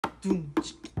Come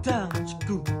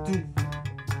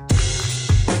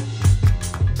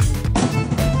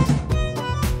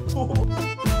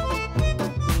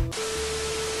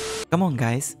on,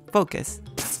 guys, focus.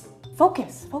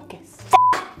 Focus. Focus.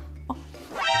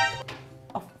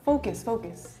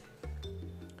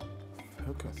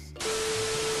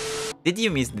 Did you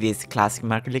miss this classic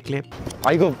Markley clip?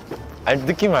 아 이거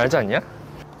느낌을 알지 않냐?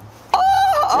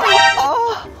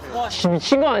 와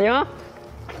미친 거 아니야?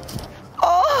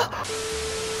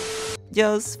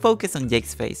 Just focus on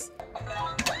Jake's face.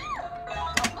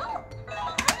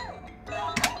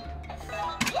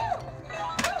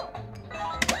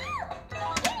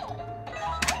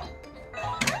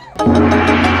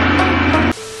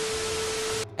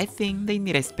 I think they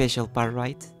need a special part,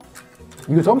 right?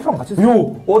 이거 점프랑 같이 써.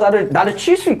 나를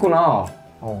칠 수 있구나.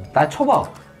 날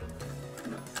쳐봐.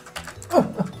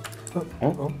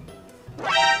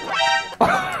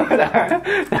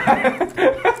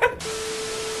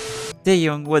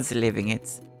 Taeyong was living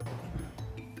it.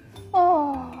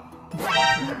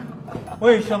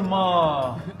 为什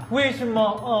么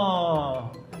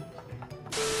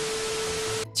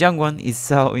Jungwon is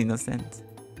so innocent.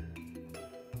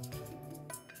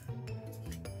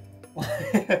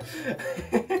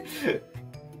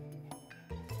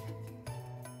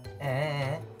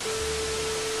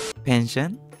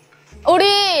 Pension?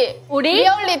 우리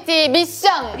리얼리티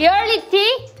미션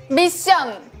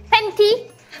팬티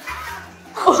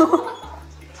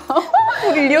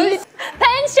우리 리얼리티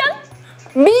펜션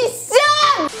미션.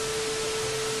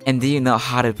 And do you know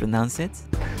how to pronounce it?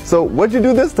 So, what'd you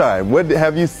do this time?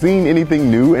 Have you seen anything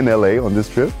new in LA on this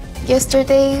trip?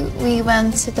 Yesterday we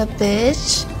went to the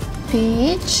beach.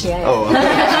 Yeah. Oh, okay.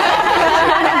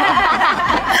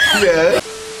 Yeah.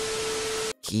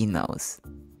 He knows.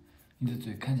 你的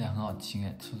嘴看起来很好亲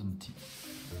哎，抽这么紧。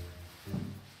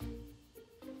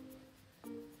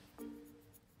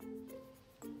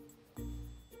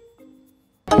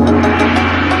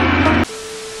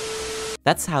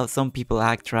 That's how some people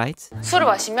act, right? 술을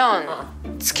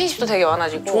마시면 스킨십도 되게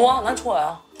많아지고. 좋아, 난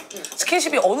좋아요.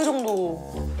 스킨십이 어느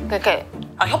정도? 그러니까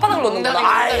아 혓바닥을 넣는구나.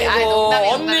 아이고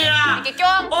언니야. 이렇게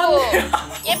껴안고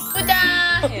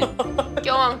예쁘다.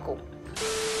 껴안고.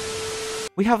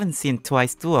 We haven't seen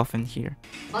Twice too often here.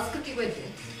 마스크 끼고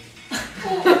했지.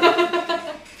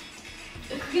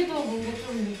 그게 더 뭔가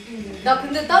좀 느낌이. 나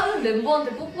근데 다른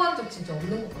멤버한테 뽀뽀한 적 진짜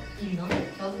없는 것 같아. 있나?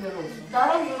 나도 별로 없어.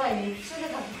 나랑 누나 입술에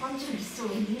다 한적 있어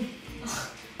언니.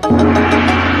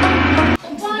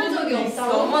 뽀뽀한 적이 없어.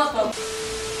 너무 아까.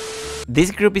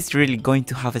 This group is really going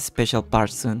to have a special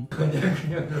part soon.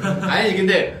 아니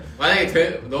근데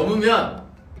만약에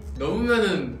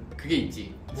넘으면은 그게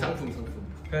있지. 상품.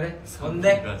 그래?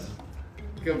 뭔데?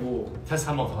 그게 뭐 다시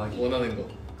한번 더 하기. 원하는 거.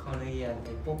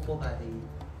 건우이한테 뽀뽀가 돼.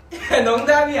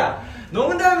 농담이야.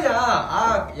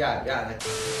 아, 야.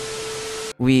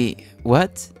 We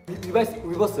what? We best.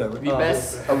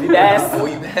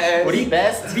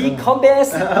 We come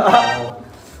best.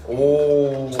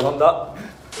 오, 잘한다.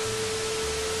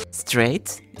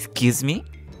 Straight? Excuse me?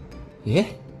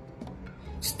 예?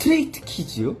 스트레이트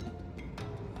키즈요?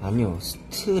 아니요,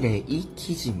 스트레이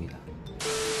키즈입니다.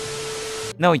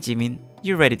 No, Jimin,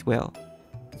 you read it well.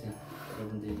 자,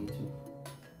 여러분들이 좀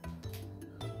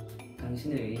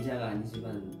당신의 의자가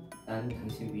아니지만 난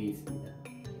당신 위에 있습니다.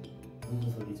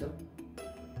 무슨 소리죠?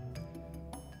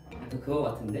 약간 그거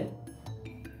같은데?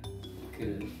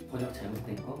 그 번역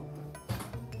잘못된 거?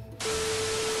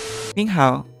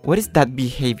 Minghao, what is that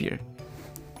behavior?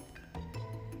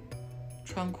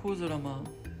 穿裤子了吗？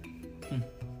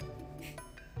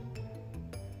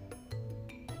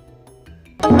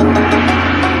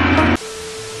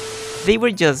 They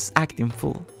were just acting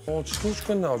fool. 추워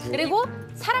죽겠네 아주. 그리고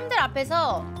사람들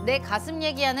앞에서 내 가슴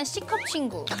얘기하는 C컵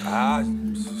친구.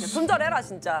 손절해라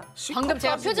진짜. 방금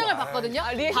제가 표정을 봤거든요.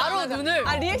 바로 눈을.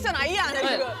 리액션 아예 안 해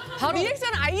지금. 바로 리액션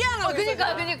아예 안 하고.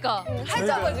 그니까.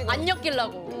 할자고 지금. 안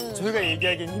엮이려고. 저희가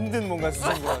얘기하기엔 힘든 뭔가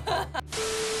쓰신 것 같아.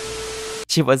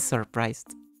 She was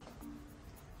surprised.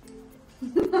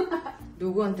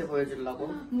 누구한테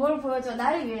보여주려고? 뭘 보여줘?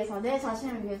 나를 위해서, 내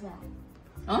자신을 위해서야.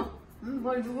 어?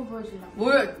 뭘 누구 보여주려고?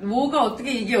 뭐가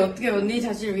어떻게 언니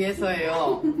자신을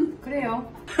위해서예요?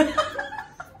 그래요.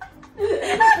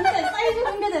 사이즈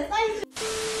공개돼, 사이즈.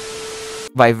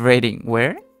 Vibrating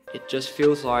where? It just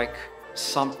feels like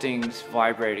something's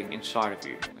vibrating inside of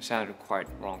you. It sounded quite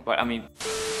wrong, but I mean...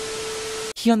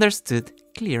 He understood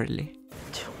clearly.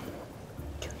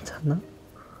 괜찮아?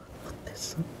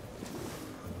 어땠어?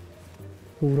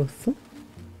 울었어?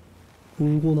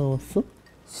 울고 나왔어?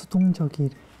 수동적이래.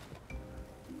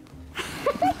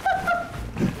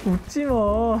 웃지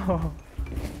마.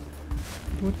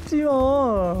 웃지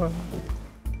마.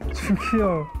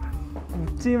 준기야,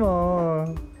 웃지 마.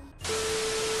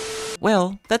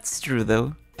 Well, that's true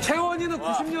though. 채원이는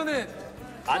 90년에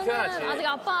안 태어났지. 아직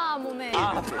아빠 몸에.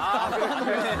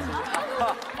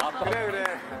 그래.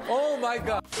 오 마이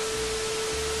갓.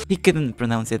 He couldn't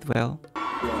pronounce it well.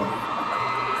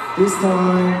 This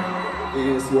time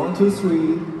is 1, 2,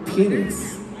 3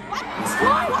 penis. Let's go.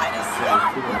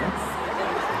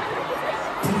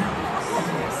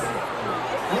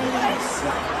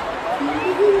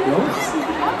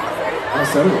 Oh,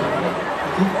 sorry.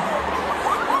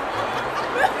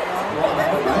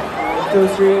 1, 2,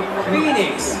 3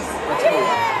 Phoenix. Let's go.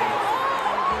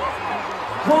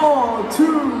 1,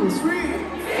 2, 3.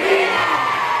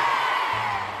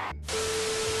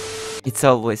 It's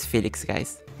always Felix,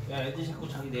 guys. 야, 애들 자꾸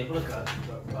자기 내버릴까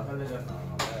와달래잖아.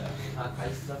 다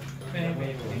있어.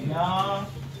 안녕.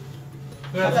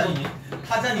 타잔이니?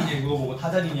 타잔이니 이거 보고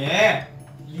타잔이니?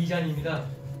 리잔입니다.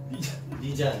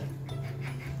 리잔.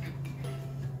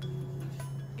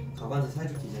 가관지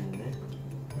사이즈 디자인이네.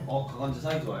 가관지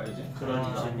사이 좋아야지.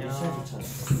 그러니까 미션 좋잖아.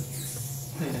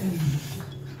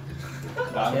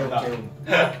 나무다.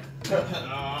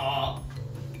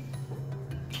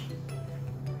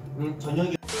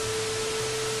 저녁에.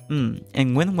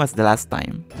 And when was the last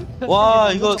time?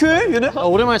 와 이거 얘네?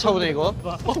 오랜만에 차보네 이거.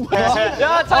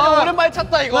 야 찬이 오랜만에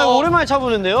찼다 이거. 나 오랜만에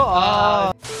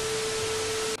차보는데요.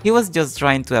 He was just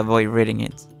trying to avoid reading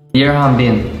it. Dear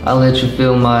Hanbin, I'll let you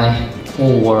feel my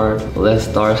whole world. Let's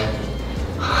start.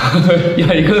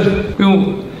 야 이거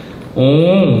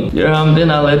Dear Hanbin,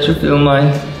 I'll let you feel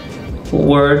my whole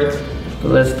world.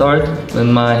 Let's start with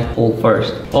my whole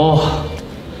first.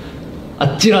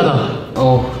 아찔하다.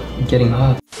 I'm getting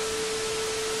hot.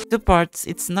 2 parts,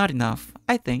 it's not enough,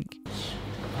 I think.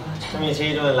 찬이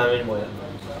제일 좋아하는 라면이 뭐야?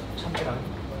 참깨라면.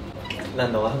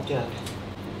 난 너와 함께할래.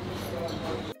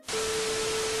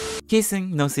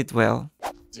 Kissing knows it well.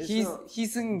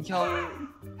 희승 형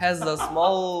has a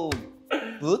small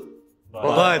boot. But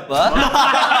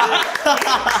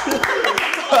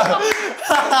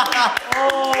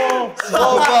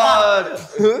small butt.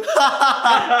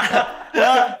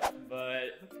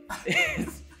 But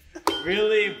it's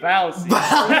really bouncy.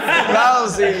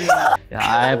 Bouncy. Yeah,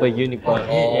 I have a unique butt.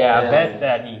 Yeah, I bet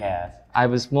that he has. I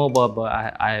have a small butt, but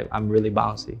I'm really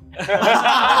bouncy.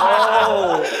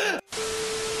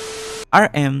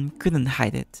 RM couldn't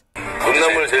hide it.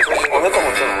 음란물 제일 소신 했던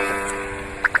거 있잖아.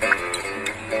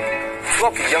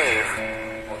 수학 2학년이에요.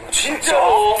 진짜?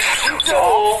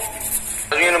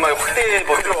 나중에는 막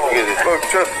확대해버리고 이게 제가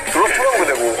들어서 토론하게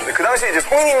되고 근데 그 당시에 이제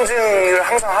성인 인증을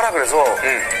항상 하라 그래서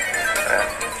네.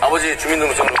 아버지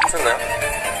주민등록증을 하셨나요?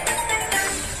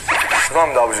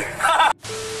 죄송합니다 아버지.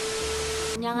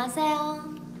 안녕하세요.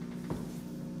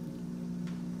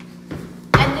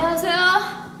 안녕하세요.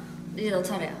 이제 너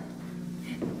차례야.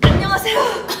 안녕하세요.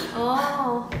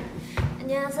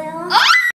 안녕하세요.